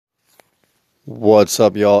What's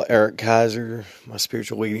up, y'all? Eric Kaiser, my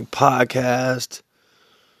Spiritual Awakening podcast.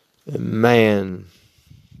 And man,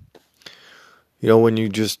 when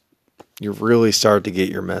you really start to get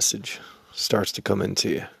your message, starts to come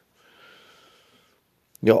into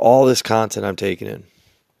you. All this content I'm taking in.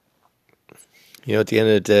 At the end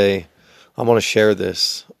of the day, I'm going to share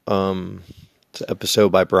this. It's an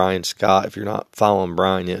episode by Brian Scott. If you're not following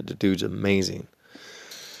Brian yet, the dude's amazing.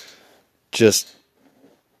 Just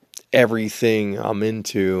everything I'm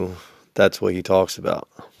into, that's what he talks about.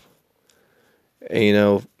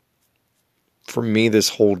 And, for me, this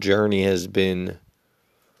whole journey has been,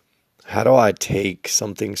 how do I take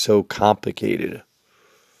something so complicated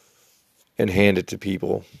and hand it to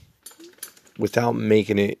people without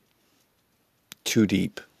making it too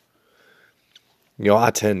deep?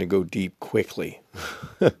 I tend to go deep quickly.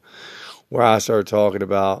 Where I start talking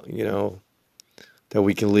about, that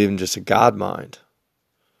we can live in just a God mind.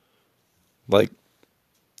 Like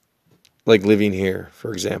living here,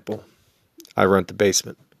 for example. I rent the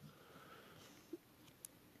basement.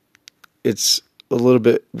 It's a little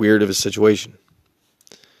bit weird of a situation.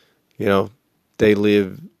 They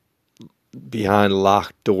live behind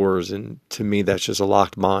locked doors, and to me, that's just a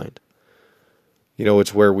locked mind.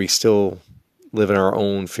 It's where we still live in our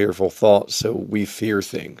own fearful thoughts, so we fear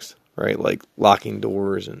things, right? Like locking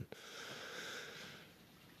doors and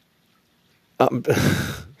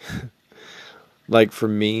like for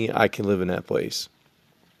me, I can live in that place.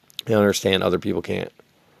 I understand other people can't.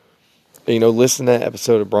 Listen to that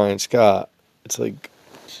episode of Brian Scott. It's like,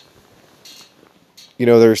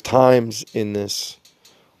 there's times in this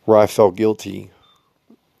where I felt guilty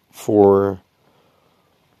for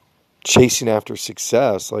chasing after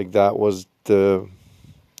success. Like that was the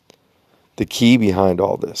key behind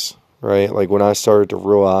all this, right? Like when I started to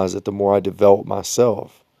realize that the more I develop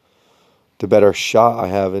myself, the better shot I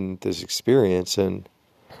have in this experience. And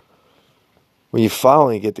when you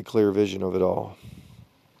finally get the clear vision of it all,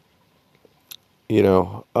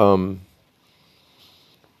 to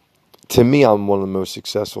me, I'm one of the most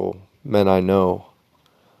successful men I know.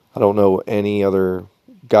 I don't know any other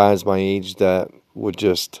guys my age that would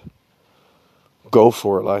just go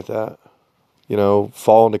for it like that.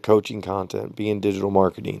 Fall into coaching content, be in digital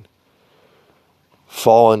marketing,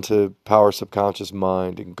 fall into power subconscious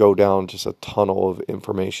mind and go down just a tunnel of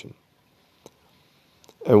information.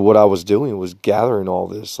 And what I was doing was gathering all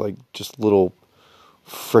this, like just little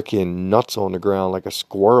freaking nuts on the ground, like a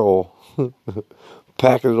squirrel,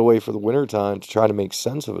 packing it away for the wintertime to try to make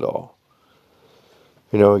sense of it all.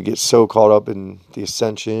 It gets so caught up in the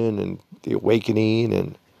ascension and the awakening,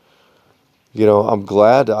 and I'm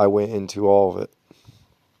glad that I went into all of it,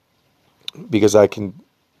 because I can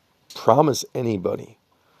promise anybody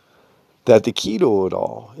that the key to it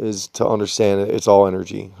all is to understand that it's all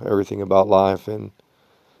energy, everything about life. And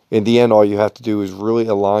in the end, all you have to do is really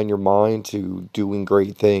align your mind to doing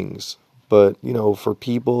great things. But, for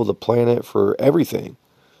people, the planet, for everything,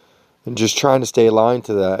 and just trying to stay aligned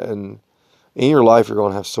to that. And in your life, you're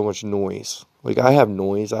going to have so much noise. Like I have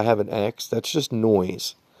noise. I have an ex. That's just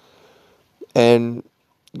noise. And,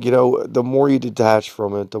 the more you detach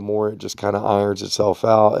from it, the more it just kind of irons itself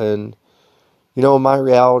out. And, in my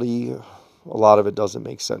reality, a lot of it doesn't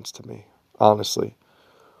make sense to me, honestly.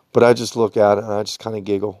 But I just look at it and I just kind of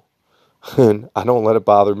giggle. And I don't let it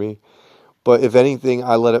bother me. But if anything,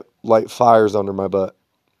 I let it light fires under my butt.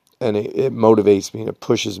 And it motivates me and it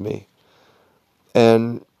pushes me.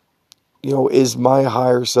 And, is my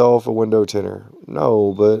higher self a window tinner?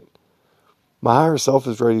 No, but my higher self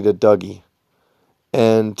is ready to Dougie.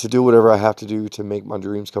 And to do whatever I have to do to make my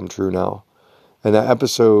dreams come true now. And that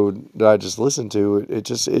episode that I just listened to, it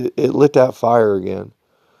lit that fire again.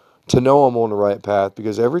 To know I'm on the right path,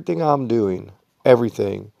 because everything I'm doing,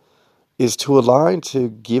 everything, is to align to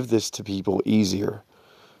give this to people easier.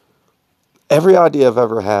 Every idea I've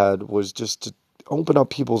ever had was just to open up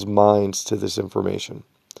people's minds to this information.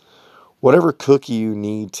 Whatever cookie you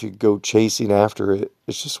need to go chasing after it,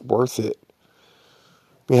 it's just worth it.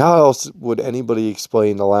 I mean, how else would anybody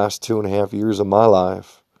explain the last 2.5 years of my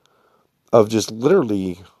life of just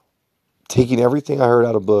literally taking everything I heard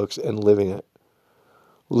out of books and living it?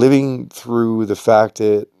 Living through the fact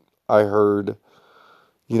that I heard,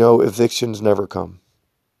 evictions never come.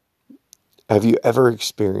 Have you ever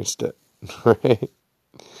experienced it? Right?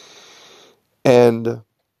 And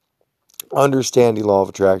understanding law of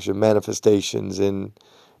attraction, manifestations, and,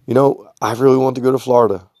 I really wanted to go to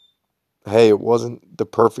Florida. Hey, it wasn't the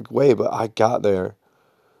perfect way, but I got there.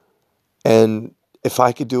 And if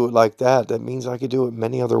I could do it like that, that means I could do it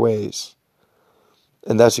many other ways.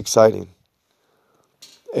 And that's exciting.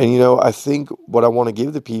 And, I think what I want to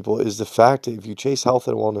give the people is the fact that if you chase health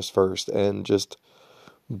and wellness first and just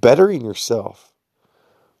bettering yourself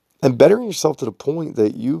and bettering yourself to the point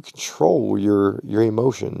that you control your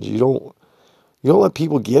emotions, you don't let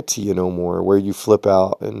people get to you no more where you flip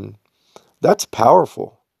out. And that's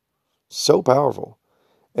powerful. So powerful.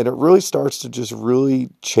 And it really starts to just really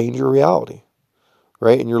change your reality,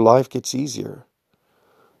 right? And your life gets easier.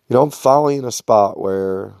 I'm finally in a spot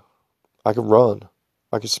where I can run,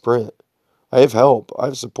 I can sprint, I have help, I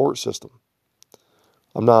have a support system.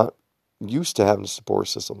 I'm not used to having a support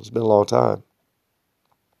system. It's been a long time.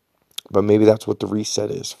 But maybe that's what the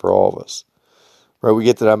reset is for all of us. Right? We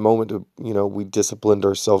get to that moment of, we disciplined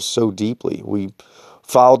ourselves so deeply. We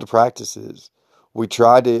followed the practices. We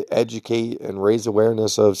tried to educate and raise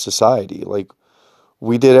awareness of society. Like,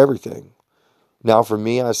 we did everything. Now, for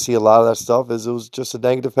me, I see a lot of that stuff as it was just a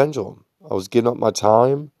negative pendulum. I was giving up my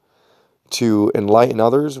time to enlighten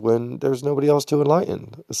others when there's nobody else to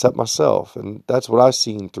enlighten except myself. And that's what I've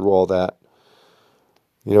seen through all that.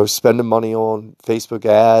 Spending money on Facebook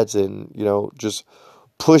ads and, just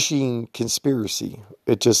pushing conspiracy.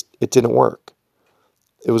 It didn't work.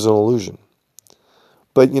 It was an illusion.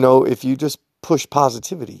 But, if you just push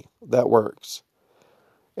positivity, that works.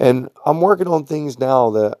 And I'm working on things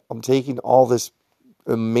now that I'm taking all this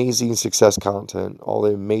amazing success content, all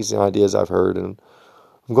the amazing ideas I've heard, and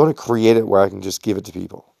I'm going to create it where I can just give it to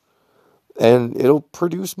people. And it'll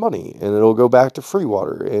produce money, and it'll go back to free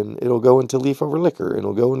water, and it'll go into Leaf Over Liquor, and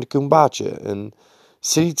it'll go into Kombucha, and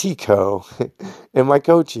City Tico, and my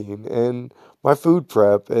coaching, and my food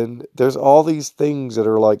prep, and there's all these things that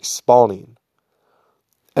are like spawning.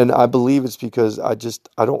 And I believe it's because I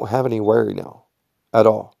don't have any worry now, at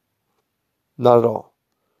all. Not at all.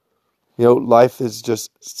 Life is just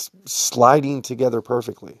sliding together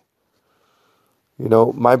perfectly.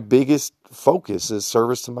 My biggest focus is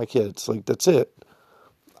service to my kids. Like, that's it.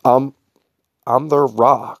 I'm I'm their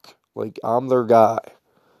rock. Like, I'm their guy.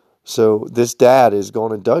 So this dad is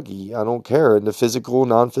going to Dougie. I don't care. In the physical,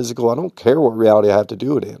 non-physical, I don't care what reality I have to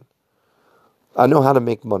do it in. I know how to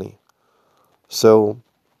make money. So,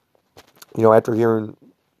 after hearing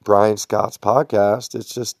Brian Scott's podcast,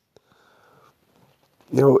 it's just,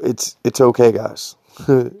 it's okay, guys.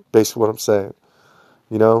 Basically what I'm saying.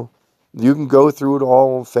 You know, you can go through it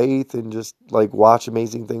all on faith and just like watch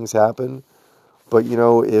amazing things happen. But,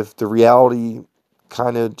 if the reality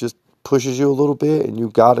kind of just pushes you a little bit and you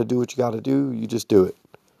got to do what you got to do, you just do it.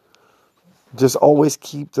 Just always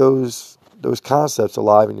keep those concepts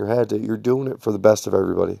alive in your head that you're doing it for the best of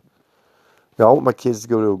everybody. I want my kids to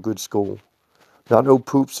go to a good school. Not no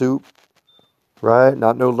poop soup, right?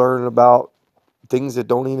 Not no learning about things that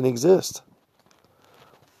don't even exist.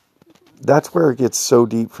 That's where it gets so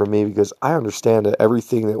deep for me, because I understand that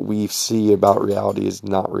everything that we see about reality is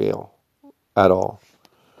not real at all.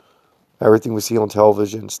 Everything we see on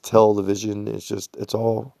television, it's television. It's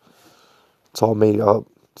all made up.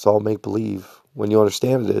 It's all make believe. When you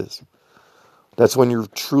understand it is, that's when you're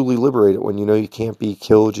truly liberated. When you know you can't be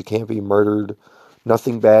killed, you can't be murdered,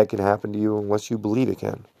 nothing bad can happen to you unless you believe it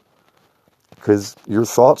can, because your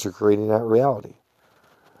thoughts are creating that reality.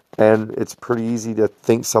 And it's pretty easy to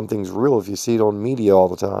think something's real if you see it on media all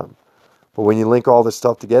the time. But when you link all this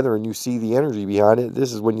stuff together and you see the energy behind it,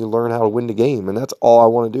 this is when you learn how to win the game. And that's all I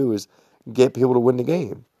want to do, is get people to win the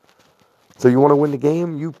game. So you want to win the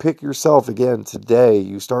game? You pick yourself again today.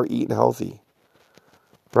 You start eating healthy.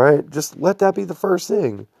 Right? Just let that be the first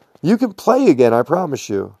thing. You can play again, I promise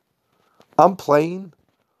you. I'm playing.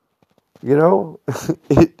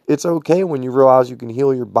 It's okay when you realize you can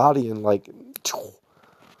heal your body in like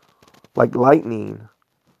lightning.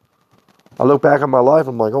 I look back on my life,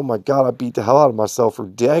 I'm like, oh my God, I beat the hell out of myself for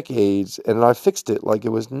decades, and I fixed it like it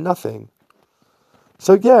was nothing.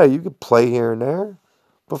 So yeah, you could play here and there,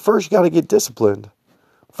 but first you got to get disciplined.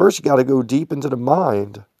 First you got to go deep into the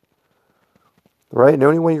mind, right? And the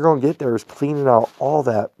only way you're going to get there is cleaning out all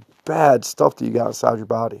that bad stuff that you got inside your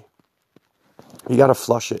body. You got to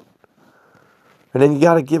flush it. And then you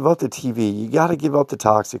got to give up the TV. You got to give up the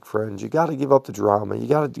toxic friends. You got to give up the drama. You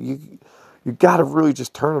got to really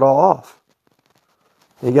just turn it all off.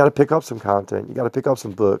 And you got to pick up some content. You got to pick up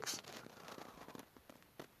some books.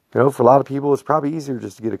 For a lot of people, it's probably easier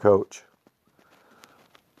just to get a coach.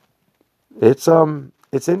 It's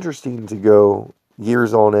interesting to go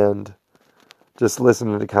years on end just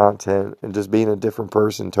listening to content and just being a different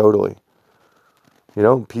person totally.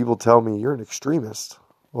 People tell me you're an extremist.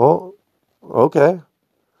 Well, okay.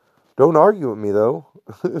 Don't argue with me though,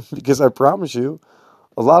 because I promise you,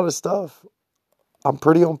 a lot of stuff I'm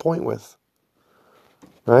pretty on point with.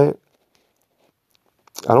 Right?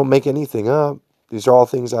 I don't make anything up. These are all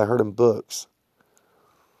things I heard in books.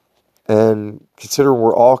 And considering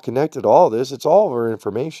we're all connected to all this, it's all of our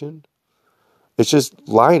information. It's just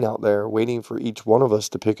lying out there waiting for each one of us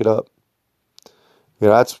to pick it up.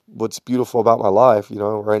 That's what's beautiful about my life.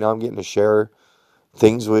 Right now I'm getting to share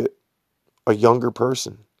things with a younger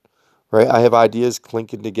person, right? I have ideas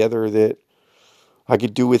clinking together that I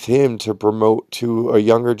could do with him to promote to a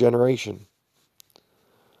younger generation.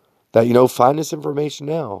 That, find this information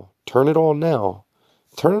now. Turn it on now.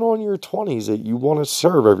 Turn it on in your 20s that you want to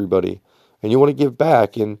serve everybody and you want to give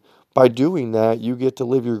back. And by doing that, you get to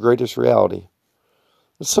live your greatest reality.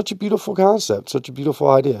 It's such a beautiful concept, such a beautiful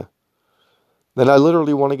idea. Then I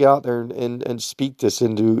literally want to get out there and speak this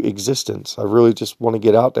into existence. I really just want to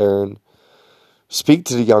get out there and speak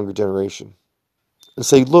to the younger generation and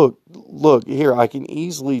say, look, here, I can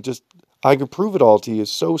prove it all to you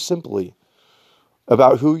so simply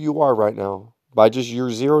about who you are right now by just your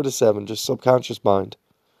 0 to 7, just subconscious mind.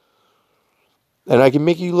 And I can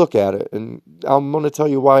make you look at it, and I'm going to tell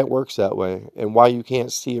you why it works that way and why you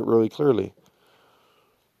can't see it really clearly.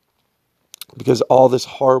 Because all this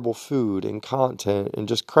horrible food and content and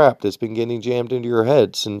just crap that's been getting jammed into your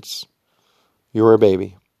head since you were a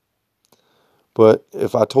baby. But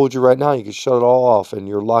if I told you right now, you could shut it all off and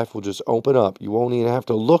your life will just open up. You won't even have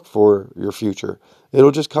to look for your future.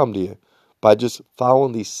 It'll just come to you by just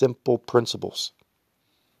following these simple principles.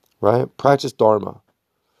 Right? Practice Dharma.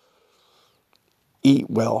 Eat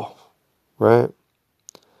well. Right?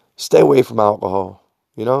 Stay away from alcohol.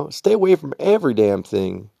 Stay away from every damn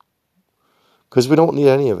thing. Because we don't need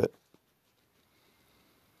any of it.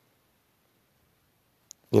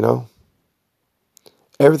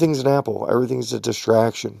 Everything's an apple. Everything's a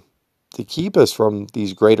distraction to keep us from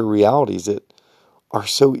these greater realities that are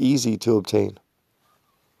so easy to obtain.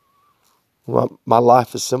 My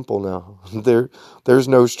life is simple now. There's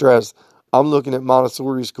no stress. I'm looking at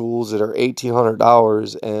Montessori schools that are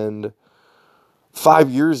 $1,800, and 5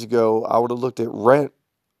 years ago, I would have looked at rent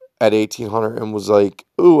at $1,800 and was like,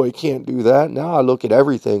 "Ooh, I can't do that." Now I look at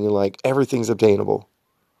everything and like everything's obtainable,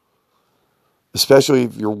 especially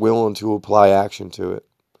if you're willing to apply action to it.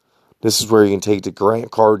 This is where you can take the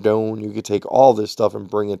Grant Cardone. You can take all this stuff and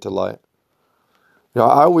bring it to light. I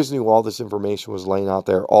always knew all this information was laying out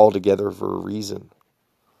there all together for a reason.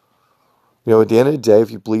 At the end of the day,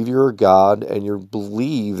 if you believe you're a God and you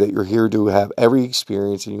believe that you're here to have every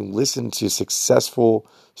experience and you listen to successful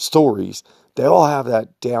stories, they all have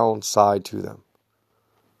that downside to them.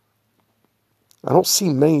 I don't see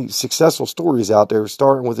many successful stories out there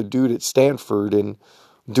starting with a dude at Stanford and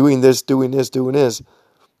doing this, doing this, doing this.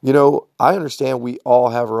 I understand we all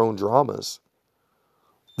have our own dramas.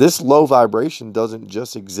 This low vibration doesn't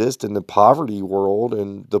just exist in the poverty world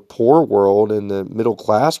and the poor world and the middle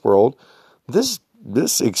class world. This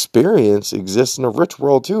experience exists in a rich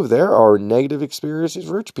world too. There are negative experiences,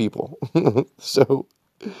 rich people. So,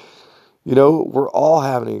 we're all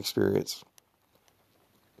having an experience.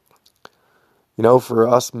 For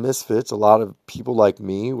us misfits, a lot of people like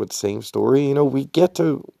me with the same story, we get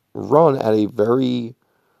to run at a very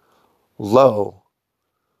low.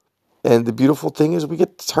 And the beautiful thing is we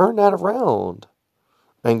get to turn that around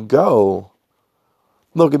and go.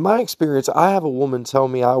 Look, in my experience, I have a woman tell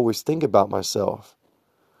me I always think about myself.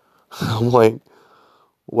 I'm like,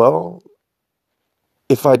 well,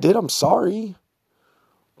 if I did, I'm sorry.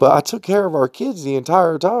 But I took care of our kids the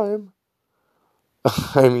entire time.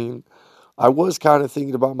 I mean, I was kind of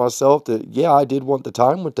thinking about myself that, yeah, I did want the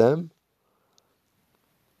time with them.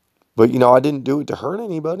 But, I didn't do it to hurt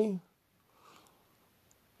anybody.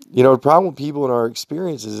 The problem with people in our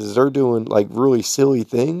experiences is they're doing like really silly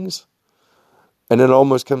things. And it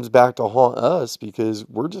almost comes back to haunt us because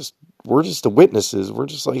we're just the witnesses. We're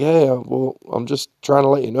just like, hey, I'm just trying to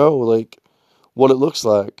let you know, like, what it looks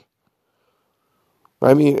like.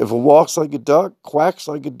 I mean, if it walks like a duck, quacks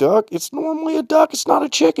like a duck, it's normally a duck. It's not a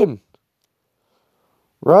chicken.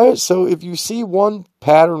 Right? So if you see one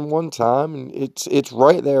pattern one time and it's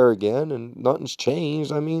right there again and nothing's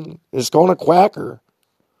changed, I mean, it's going to quack her.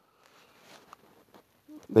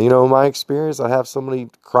 In my experience, I have somebody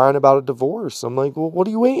crying about a divorce. I'm like, well, what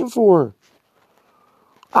are you waiting for?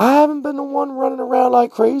 I haven't been the one running around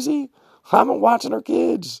like crazy. I've been watching our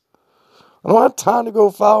kids. I don't have time to go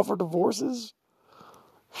file for divorces.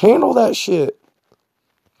 Handle that shit.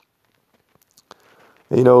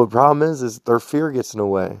 The problem is their fear gets in the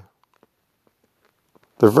way.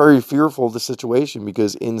 They're very fearful of the situation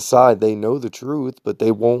because inside they know the truth, but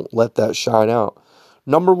they won't let that shine out.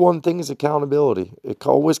 Number one thing is accountability. It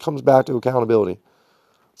always comes back to accountability.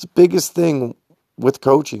 It's the biggest thing with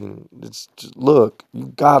coaching. It's just, look, you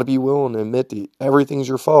got to be willing to admit that everything's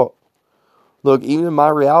your fault. Look, even in my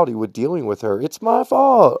reality with dealing with her, it's my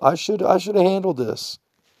fault. I should have handled this.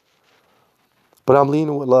 But I'm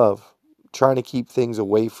leading with love, trying to keep things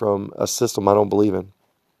away from a system I don't believe in.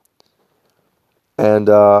 And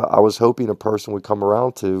I was hoping a person would come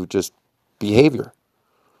around to just behavior,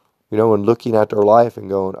 and looking at their life and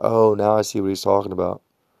going, oh, now I see what he's talking about.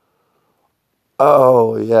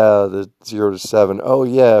 Oh, yeah, the 0 to 7. Oh,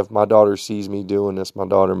 yeah, if my daughter sees me doing this, my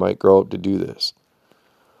daughter might grow up to do this.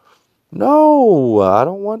 No, I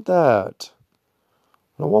don't want that.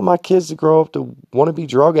 I don't want my kids to grow up to want to be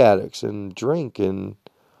drug addicts and drink and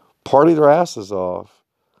party their asses off.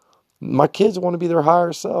 My kids want to be their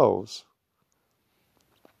higher selves.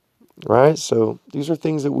 Right? So these are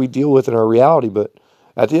things that we deal with in our reality, but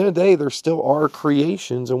at the end of the day, they're still our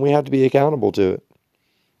creations and we have to be accountable to it.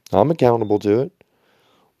 I'm accountable to it.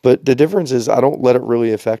 But the difference is I don't let it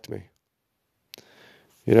really affect me.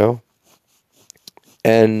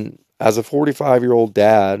 And as a 45-year-old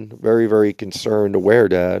dad, very, very concerned, aware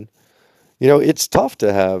dad, it's tough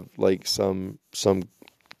to have like some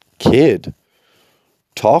kid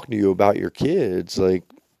talking to you about your kids, like,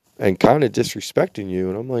 and kind of disrespecting you.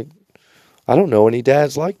 And I'm like, I don't know any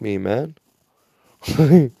dads like me, man.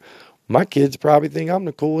 My kids probably think I'm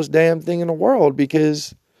the coolest damn thing in the world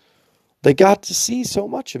because they got to see so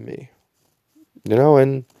much of me,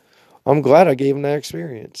 and I'm glad I gave them that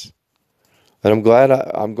experience. And I'm glad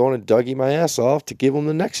I'm going to Dougie my ass off to give them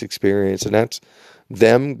the next experience. And that's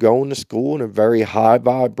them going to school in a very high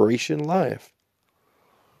vibration life.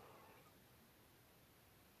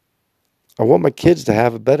 I want my kids to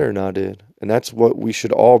have it better than I did. And that's what we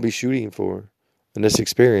should all be shooting for in this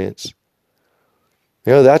experience.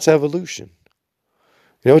 That's evolution.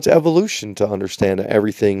 It's evolution to understand that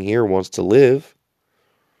everything here wants to live.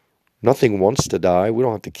 Nothing wants to die. We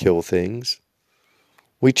don't have to kill things.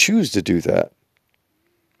 We choose to do that.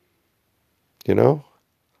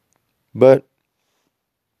 But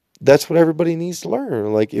that's what everybody needs to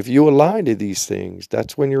learn. Like, if you align to these things,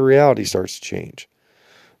 that's when your reality starts to change.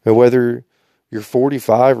 And whether you're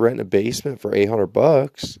 45 renting a basement for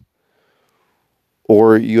 $800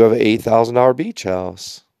 or you have an $8,000 beach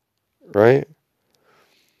house, right?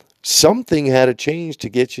 Something had to change to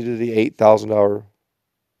get you to the $8,000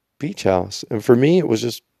 beach house. And for me,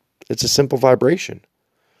 it's a simple vibration.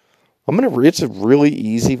 It's a really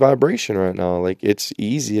easy vibration right now. Like, it's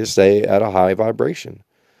easy to stay at a high vibration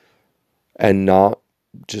and not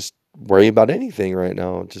just worry about anything right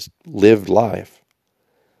now. Just live life.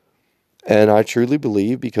 And I truly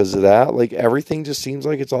believe because of that, like, everything just seems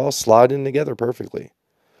like it's all sliding together perfectly.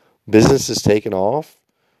 Business is taking off.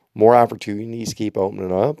 More opportunities keep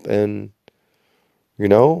opening up. And,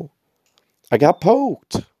 I got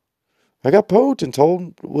poked. And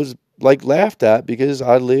told, was like laughed at because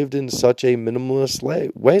I lived in such a minimalist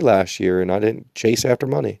way last year and I didn't chase after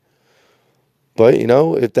money. But,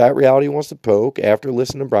 if that reality wants to poke after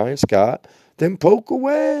listening to Brian Scott, then poke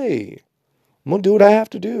away. I'm going to do what I have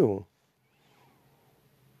to do.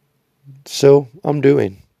 So I'm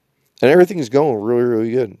doing. And everything's going really,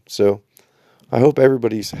 really good. So I hope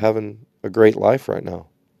everybody's having a great life right now.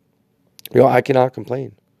 I cannot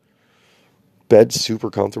complain. Bed's super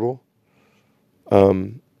comfortable.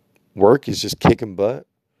 Work is just kicking butt.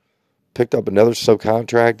 Picked up another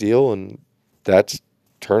subcontract deal, and that's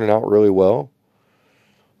turning out really well.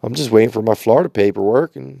 I'm just waiting for my Florida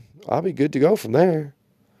paperwork, and I'll be good to go from there.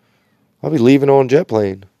 I'll be leaving on jet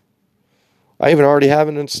plane. I even already have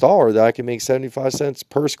an installer that I can make 75 cents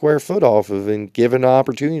per square foot off of and give an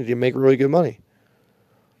opportunity to make really good money.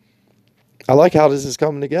 I like how this is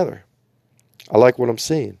coming together. I like what I'm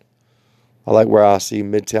seeing. I like where I see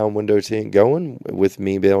Midtown Window Tint going with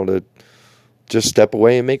me being able to just step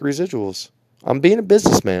away and make residuals. I'm being a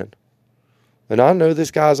businessman. And I know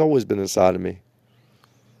this guy's always been inside of me.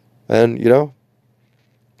 And,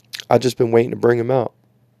 I've just been waiting to bring him out.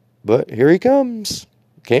 But here he comes.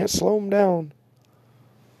 Can't slow him down.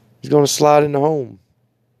 He's going to slide into home.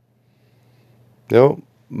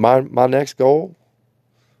 My next goal,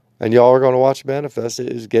 and y'all are going to watch manifest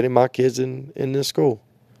it, is getting my kids in this school.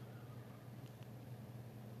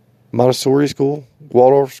 Montessori school,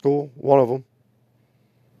 Waldorf school, one of them.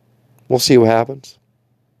 We'll see what happens.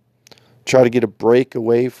 Try to get a break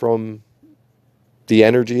away from the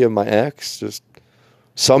energy of my ex. Just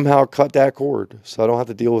somehow cut that cord so I don't have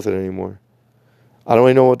to deal with it anymore. I don't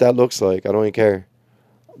even know what that looks like. I don't even care.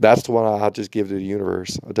 That's the one I'll just give to the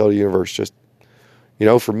universe. I tell the universe, just,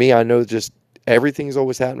 for me, I know just everything's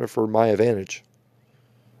always happening for my advantage.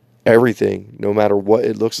 Everything, no matter what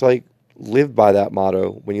it looks like, live by that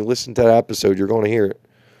motto. When you listen to that episode, you're going to hear it.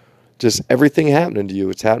 Just everything happening to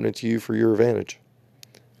you, it's happening to you for your advantage.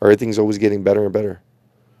 Everything's always getting better and better.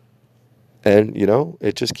 And,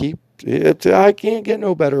 I can't get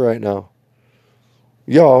no better right now.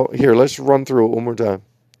 Y'all, here, let's run through it one more time.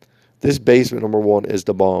 This basement, number one, is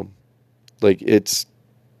the bomb. Like, it's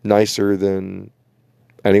nicer than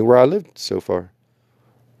anywhere I lived so far.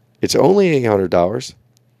 It's only $800.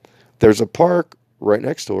 There's a park right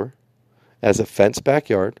next door. It has a fenced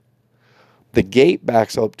backyard. The gate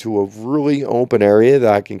backs up to a really open area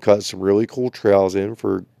that I can cut some really cool trails in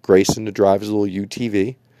for Grayson to drive his little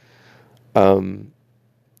UTV.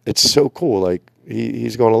 It's so cool. Like,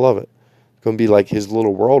 he's going to love it. It's going to be like his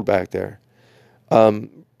little world back there.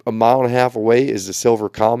 A mile and a half away is the Silver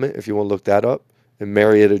Comet, if you want to look that up, in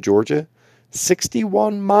Marietta, Georgia.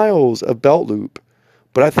 61 miles of belt loop.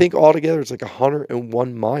 But I think altogether it's like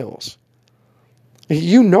 101 miles.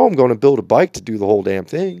 I'm going to build a bike to do the whole damn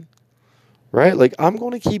thing. Right? Like, I'm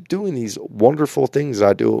going to keep doing these wonderful things that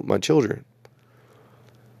I do with my children.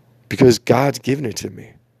 Because God's given it to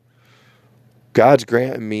me. God's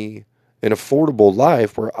granting me an affordable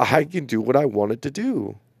life where I can do what I wanted to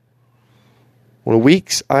do. When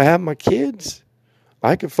weeks I have my kids,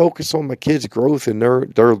 I can focus on my kids' growth and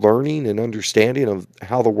their learning and understanding of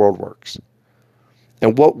how the world works.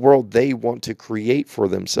 And what world they want to create for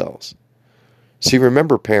themselves. See,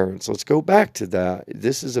 remember, parents, let's go back to that.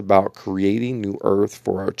 This is about creating new earth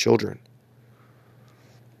for our children.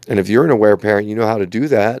 And if you're an aware parent, you know how to do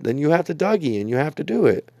that, then you have to Dougie and you have to do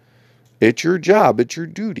it. It's your job. It's your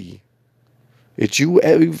duty. It's you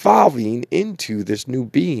evolving into this new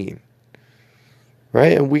being.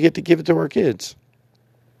 Right? And we get to give it to our kids.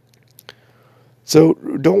 So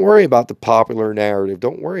don't worry about the popular narrative.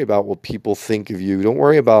 Don't worry about what people think of you. Don't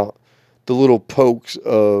worry about the little pokes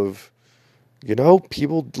of,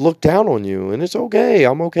 people look down on you. And it's okay.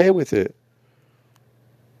 I'm okay with it.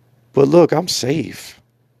 But look, I'm safe.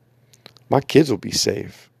 My kids will be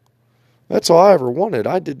safe. That's all I ever wanted.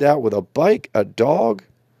 I did that with a bike, a dog,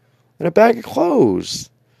 and a bag of clothes.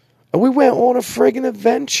 And we went on a friggin'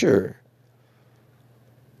 adventure.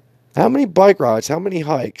 How many bike rides, how many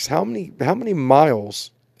hikes, how many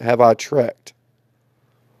miles have I trekked?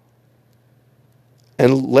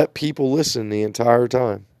 And let people listen the entire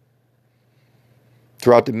time.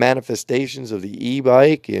 Throughout the manifestations of the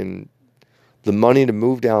e-bike and the money to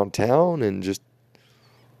move downtown and just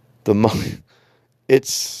the money.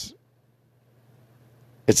 It's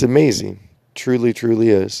amazing. Truly, truly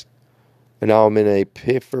is. And now I'm in a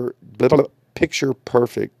picture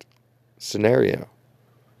perfect scenario.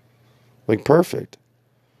 Like, perfect.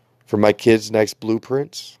 For my kids' next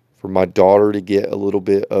blueprints. For my daughter to get a little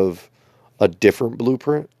bit of a different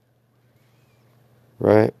blueprint.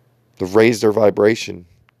 Right? To raise their vibration.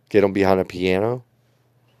 Get them behind a piano.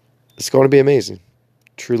 It's going to be amazing.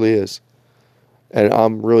 It truly is. And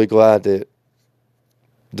I'm really glad that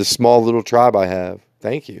the small little tribe I have,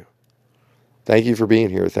 thank you. Thank you for being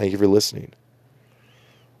here. Thank you for listening.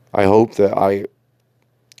 I hope that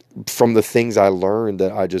from the things I learned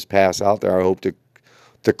that I just pass out there, I hope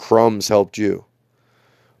the crumbs helped you.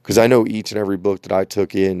 Because I know each and every book that I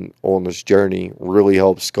took in on this journey really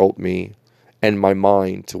helped sculpt me and my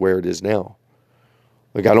mind to where it is now.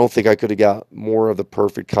 Like, I don't think I could have got more of the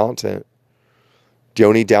perfect content. The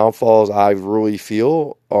only downfalls I really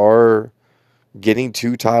feel are getting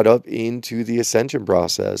too tied up into the ascension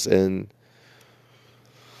process and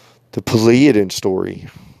the Pleiadian story.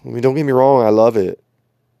 I mean, don't get me wrong, I love it.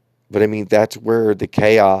 But I mean, that's where the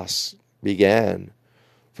chaos began.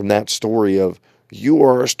 From that story of, you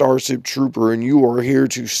are a Starship Trooper and you are here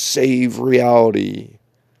to save reality.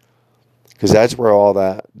 Because that's where all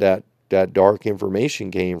that dark information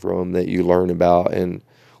came from that you learn about. And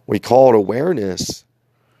we call it awareness.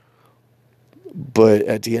 But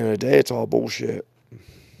at the end of the day, it's all bullshit.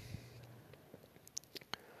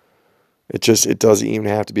 It doesn't even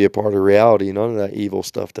have to be a part of reality. None of that evil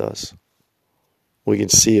stuff does. We can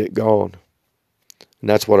see it gone. And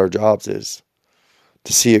that's what our jobs is.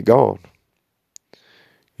 To see it gone.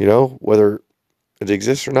 Whether it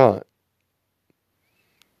exists or not.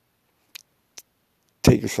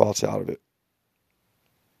 Take your thoughts out of it.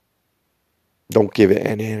 Don't give it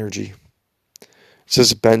any energy. It's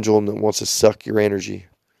just a pendulum that wants to suck your energy.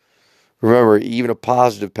 Remember, even a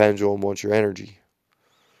positive pendulum wants your energy.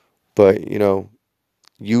 But,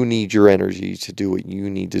 you need your energy to do what you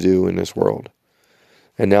need to do in this world.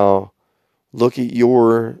 And now, look at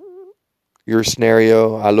your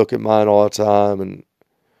scenario. I look at mine all the time, and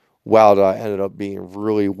wow, I ended up being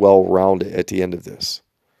really well-rounded at the end of this.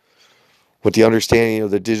 With the understanding of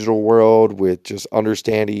the digital world, with just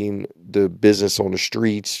understanding the business on the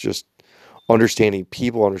streets, just understanding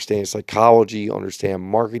people, understanding psychology, understand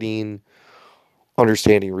marketing,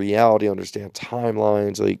 understanding reality, understand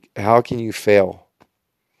timelines. Like, how can you fail?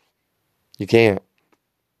 You can't.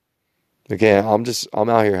 You can't. I'm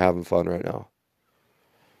out here having fun right now.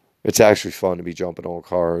 It's actually fun to be jumping on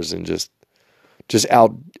cars and just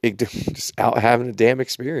out, just out having a damn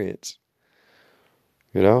experience,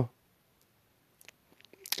 you know?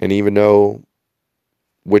 And even though,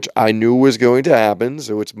 which I knew was going to happen,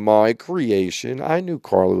 so it's my creation, I knew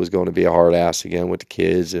Carla was going to be a hard ass again with the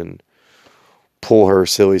kids and pull her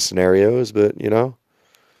silly scenarios, but,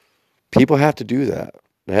 people have to do that.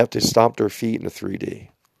 They have to stomp their feet in the 3D.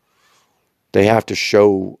 They have to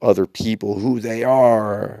show other people who they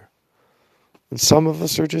are. And some of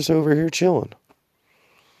us are just over here chilling,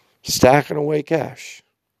 stacking away cash.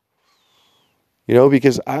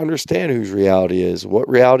 Because I understand whose reality is. What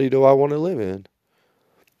reality do I want to live in?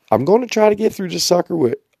 I'm going to try to get through this sucker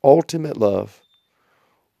with ultimate love,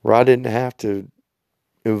 where I didn't have to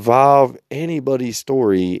involve anybody's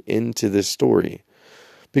story into this story.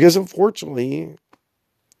 Because unfortunately,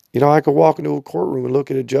 I could walk into a courtroom and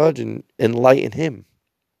look at a judge and enlighten him.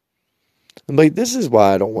 I'm like, this is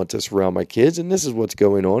why I don't want this around my kids, and this is what's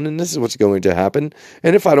going on, and this is what's going to happen.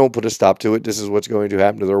 And if I don't put a stop to it, this is what's going to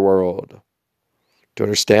happen to their world. Do you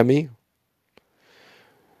understand me?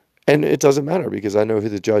 And it doesn't matter because I know who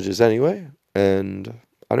the judge is anyway, and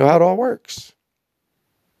I know how it all works.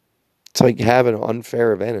 It's like having an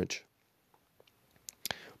unfair advantage.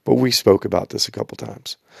 But we spoke about this a couple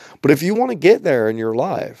times. But if you want to get there in your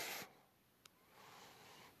life,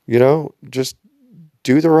 just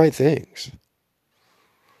do the right things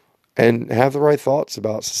and have the right thoughts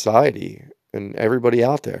about society and everybody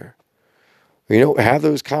out there. Have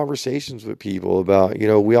those conversations with people about,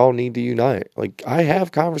 we all need to unite. Like, I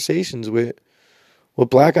have conversations with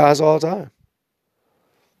black guys all the time.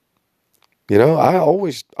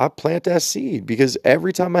 I plant that seed because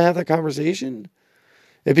every time I have that conversation,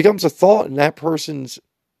 it becomes a thought in that person's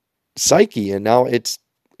psyche. And now it's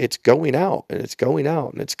going out and it's going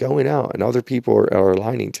out and it's going out and other people are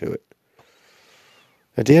aligning to it.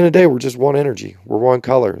 At the end of the day, we're just one energy. We're one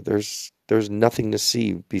color. There's nothing to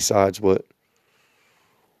see besides what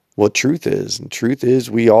truth is. And truth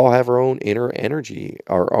is we all have our own inner energy,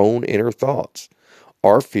 our own inner thoughts.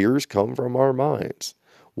 Our fears come from our minds.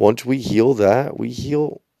 Once we heal that, we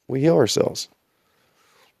heal ourselves.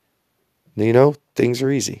 Things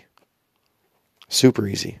are easy. Super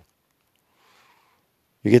easy.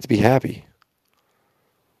 You get to be happy.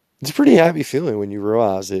 It's a pretty happy feeling when you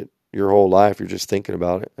realize that your whole life you're just thinking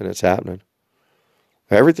about it and it's happening.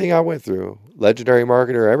 Everything I went through, legendary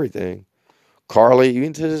marketer, everything, Carly,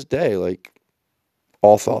 even to this day, like,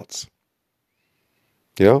 all thoughts.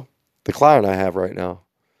 The client I have right now,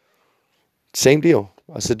 same deal.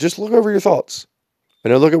 I said, just look over your thoughts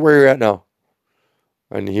and then look at where you're at now.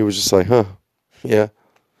 And he was just like, huh, yeah,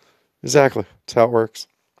 exactly. That's how it works.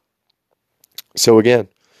 So again,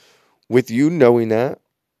 with you knowing that,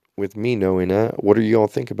 with me knowing that, what are you going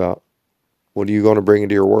to think about? What are you going to bring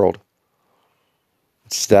into your world?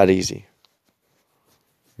 It's that easy.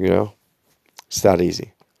 It's that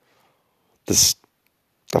easy.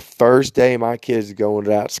 The first day my kids going to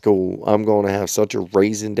that school, I'm going to have such a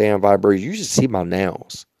raising damn vibration. You should see my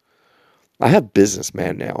nails. I have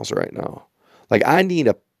businessman nails right now. Like, I need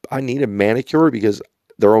a manicure because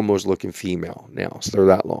they're almost looking female nails. They're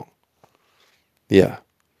that long. Yeah.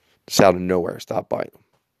 Just out of nowhere, stop biting them.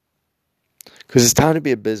 Because it's time to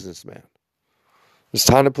be a businessman. It's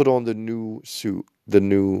time to put on the new suit.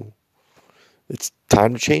 It's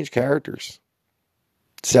time to change characters.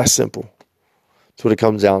 It's that simple. That's what it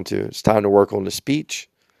comes down to. It's time to work on the speech.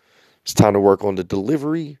 It's time to work on the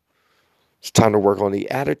delivery. It's time to work on the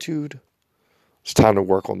attitude. It's time to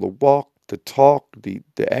work on the walk, the talk, the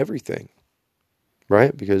everything.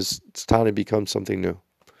 Right? Because it's time to become something new.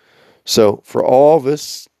 So for all of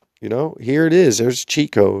us, here it is. There's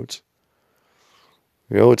cheat codes.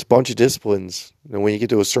 It's a bunch of disciplines. And when you get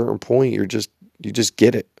to a certain point, you just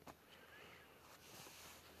get it.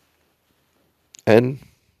 And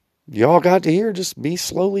y'all got to hear just me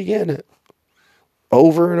slowly getting it.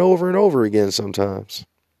 Over and over and over again sometimes.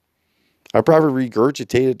 I probably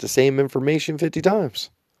regurgitated the same information 50 times.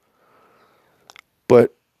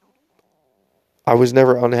 But I was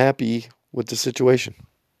never unhappy with the situation.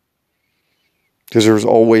 Because there was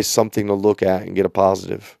always something to look at and get a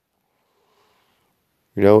positive.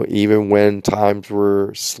 Even when times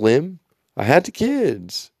were slim, I had the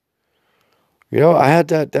kids. I had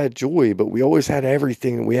that joy, but we always had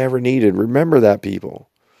everything that we ever needed. Remember that, people.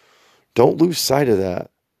 Don't lose sight of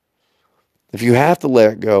that. If you have to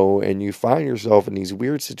let go and you find yourself in these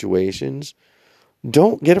weird situations,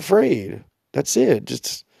 don't get afraid. That's it.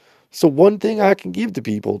 Just So one thing I can give to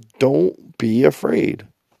people, don't be afraid.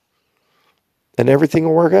 And everything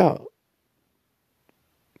will work out.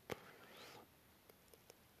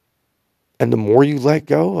 And the more you let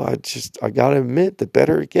go, I gotta admit, the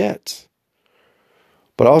better it gets.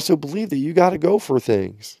 But I also believe that you gotta go for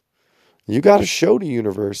things. You gotta show the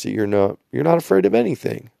universe that you're not afraid of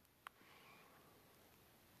anything.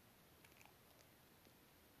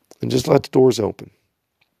 And just let the doors open.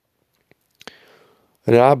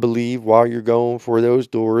 And I believe while you're going for those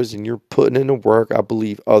doors and you're putting in the work, I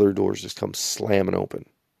believe other doors just come slamming open.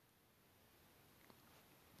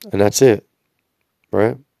 And that's it,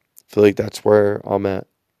 right? I feel like that's where I'm at.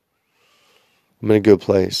 I'm in a good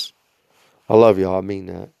place. I love y'all. I mean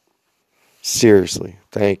that. Seriously.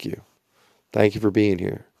 Thank you. Thank you for being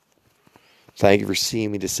here. Thank you for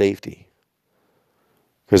seeing me to safety.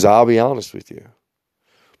 Because I'll be honest with you.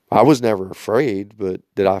 I was never afraid, but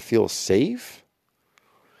did I feel safe?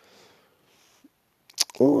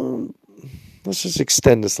 Well, let's just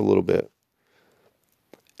extend this a little bit.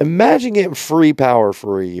 Imagine getting free power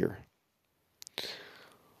for a year.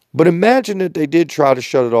 But imagine that they did try to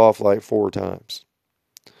shut it off like 4 times.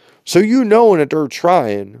 So you knowing that they're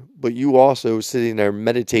trying, but you also sitting there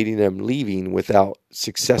meditating them leaving without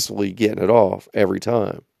successfully getting it off every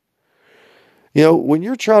time. You know, when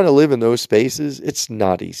you're trying to live in those spaces, it's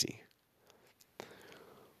not easy.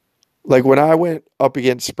 Like when I went up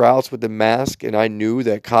against Sprouts with the mask and I knew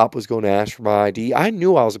that cop was going to ask for my ID, I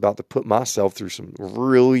knew I was about to put myself through some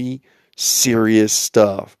really serious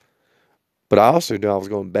stuff. But I also knew I was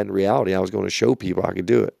going to bend reality. I was going to show people I could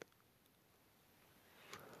do it.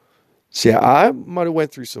 See, I might have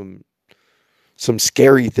went through some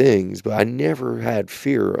scary things, but I never had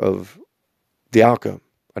fear of the outcome.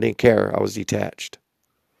 I didn't care. I was detached.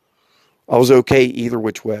 I was okay either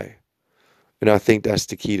which way. And I think that's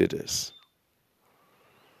the key to this.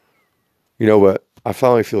 You know what? I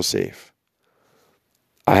finally feel safe.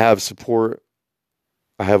 I have support.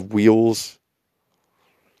 I have wheels.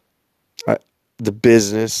 The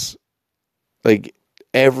business. Like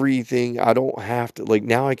everything. I don't have to. Like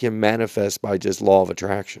now I can manifest by just law of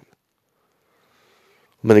attraction.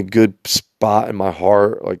 I'm in a good spot in my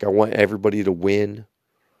heart. Like I want everybody to win.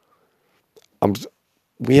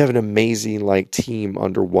 We have an amazing like team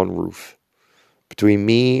under one roof. Between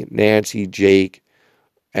me, Nancy, Jake,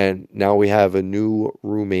 and now we have a new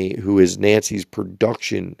roommate who is Nancy's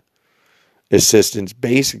production assistant,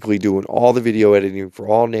 basically doing all the video editing for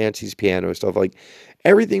all Nancy's piano stuff. Like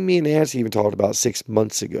everything me and Nancy even talked about 6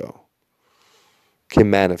 months ago can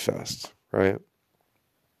manifest, right?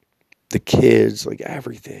 The kids, like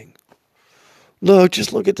everything. Look,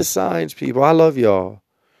 just look at the signs, people. I love y'all.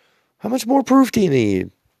 How much more proof do you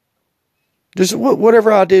need? Just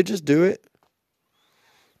whatever I did, just do it.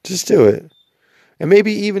 Just do it. And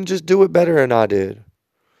maybe even just do it better than I did.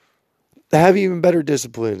 Have even better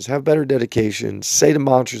disciplines. Have better dedication. Say the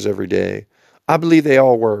mantras every day. I believe they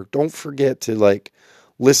all work. Don't forget to like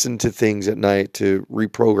listen to things at night to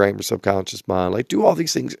reprogram your subconscious mind. Like do all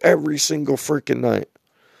these things every single freaking night.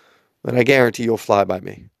 And I guarantee you'll fly by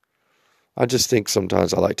me. I just think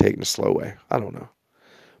sometimes I like taking the slow way. I don't know.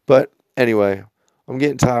 But anyway, I'm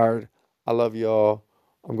getting tired. I love y'all.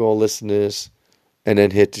 I'm going to listen to this and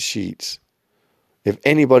then hit the sheets. If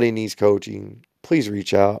anybody needs coaching, please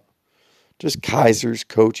reach out. Just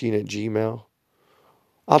kaiserscoaching@gmail.com.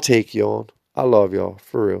 I'll take you on. I love y'all.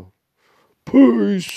 For real. Peace.